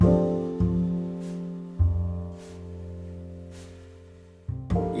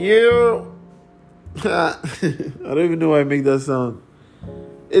You. I don't even know why I make that sound.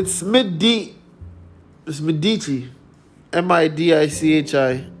 It's Midi. It's Medici.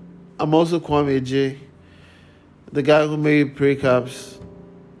 Midichi. I'm also Kwame J, the guy who made pre-caps.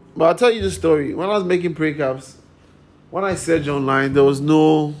 But I'll tell you the story. When I was making pre-caps, when I searched online, there was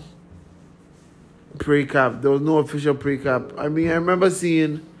no pre-cap. There was no official pre-cap. I mean, I remember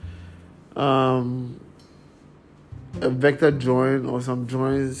seeing a vector drawing or some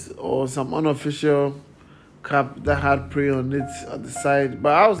drawings or some unofficial cap that had pre on it at the side.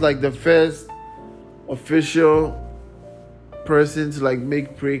 But I was like the first official person to like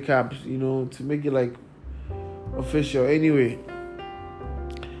make pre-caps, to make it like official. Anyway,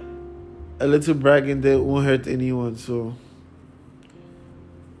 a little bragging there won't hurt anyone. So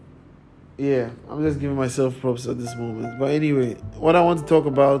yeah, I'm just giving myself props at this moment. But anyway, what I want to talk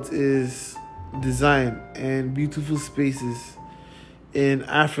about is design and beautiful spaces in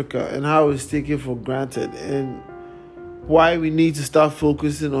Africa and how it's taken for granted and why we need to start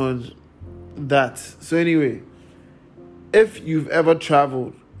focusing on that. So anyway, if you've ever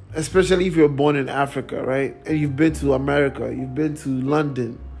traveled, especially if you're born in Africa, right, and you've been to America, you've been to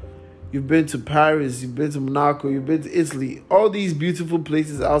London, you've been to Paris, you've been to Monaco, you've been to Italy, all these beautiful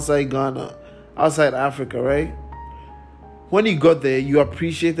places outside Ghana, outside Africa, right? When you got there, you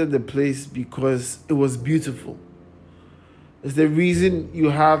appreciated the place because it was beautiful. It's the reason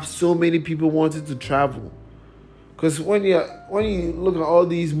you have so many people wanting to travel. Because when you look at all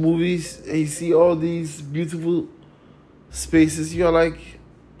these movies and you see all these beautiful spaces, you're like,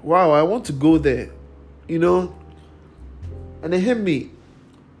 wow, I want to go there, And it hit me.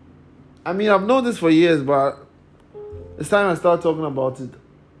 I mean, I've known this for years, but it's time I start talking about it.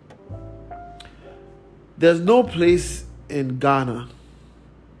 There's no place in Ghana,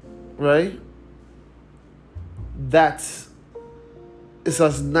 right, that is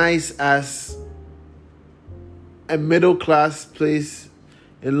as nice as a middle class place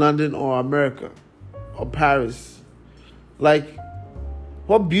in London or America or Paris. Like,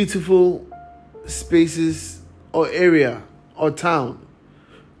 what beautiful spaces or area or town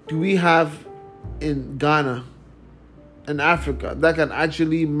do we have in Ghana and Africa that can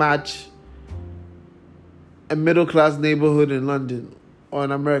actually match a middle class neighborhood in London or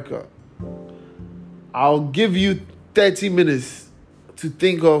in America? I'll give you 30 minutes to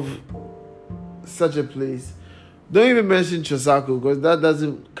think of such a place. Don't even mention Chosako because that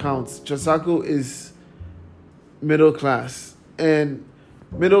doesn't count. Chosako is middle class. And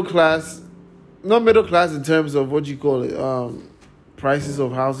middle class, not middle class in terms of what you call it, prices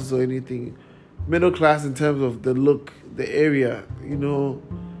of houses or anything. Middle class in terms of the look, the area,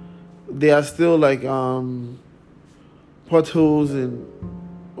 They are still like potholes and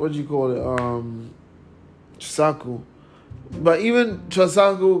what do you call it, Chosako. But even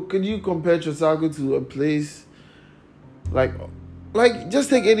Chosako, can you compare Chosako to a place like just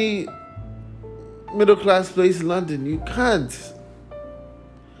take any middle class place in London? You can't.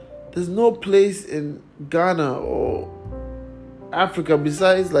 There's no place in Ghana or Africa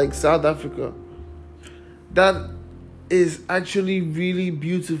besides like South Africa that is actually really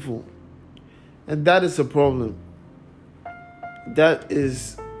beautiful. And that is a problem. That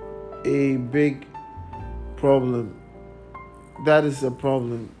is a big problem. That is a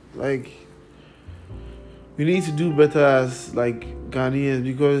problem. Like, we need to do better as like Ghanaians,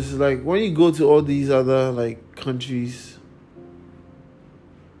 because like when you go to all these other like countries,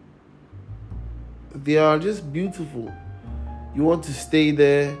 they are just beautiful. You want to stay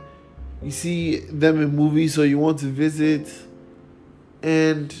there. You see them in movies, so you want to visit.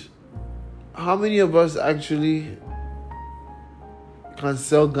 And how many of us actually can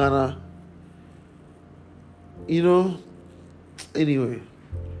sell Ghana? Anyway,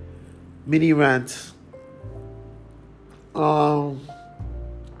 mini rant.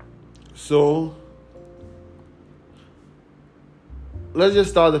 So let's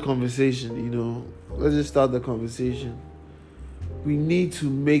just start the conversation. Let's just start the conversation. We need to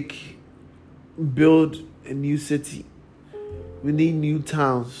build a new city. We need new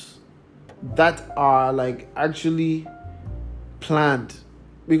towns that are like actually planned.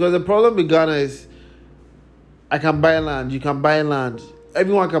 Because the problem with Ghana is, I can buy land, you can buy land.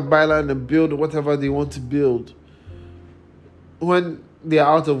 Everyone can buy land and build whatever they want to build. When they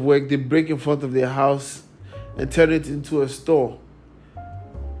are out of work, they break in front of their house and turn it into a store.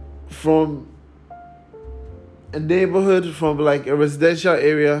 From a neighborhood, from like a residential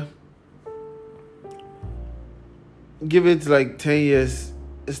area, give it like 10 years,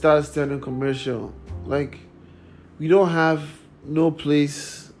 it starts turning commercial. Like, we don't have no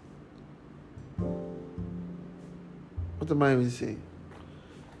place. What am I even saying?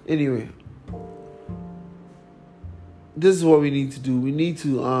 Anyway, this is what we need to do. We need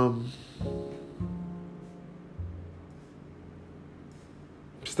to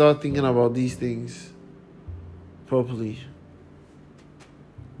start thinking about these things properly.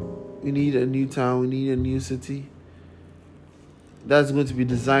 We need a new town. We need a new city that's going to be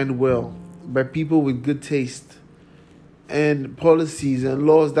designed well by people with good taste and policies and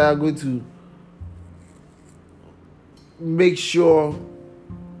laws that are going to make sure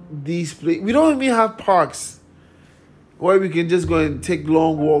these places. We don't even have parks where we can just go and take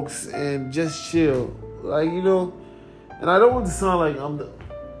long walks and just chill. Like, and I don't want to sound like I'm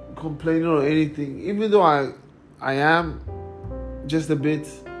complaining or anything, even though I am just a bit,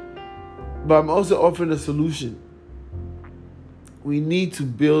 but I'm also offering a solution. We need to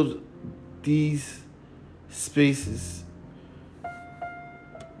build these spaces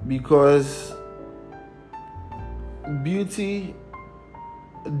because beauty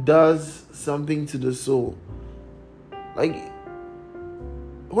does something to the soul. Like,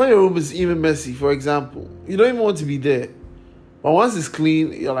 when your room is even messy, for example, you don't even want to be there. But once it's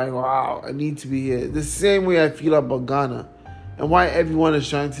clean, you're like, wow, I need to be here. The same way I feel about Ghana and why everyone is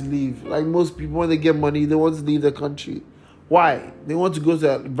trying to leave. Like most people, when they get money, they want to leave the country. Why? They want to go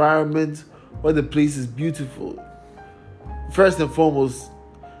to an environment where the place is beautiful. First and foremost,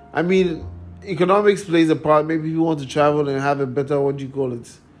 I mean, economics plays a part. Maybe people want to travel and have a better,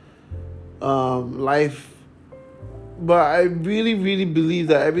 life. But I really, really believe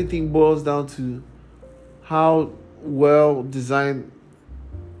that everything boils down to how well designed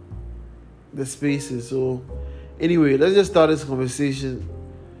the space is. So anyway, let's just start this conversation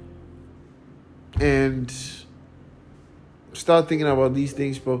and start thinking about these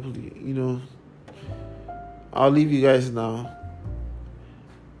things properly. I'll leave you guys now.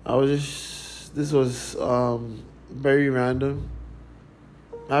 This was very random.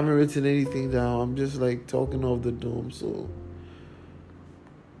 I haven't written anything down. I'm just like talking off the dome. So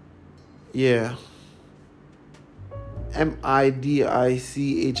yeah.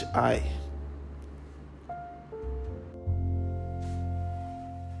 MIDICHI.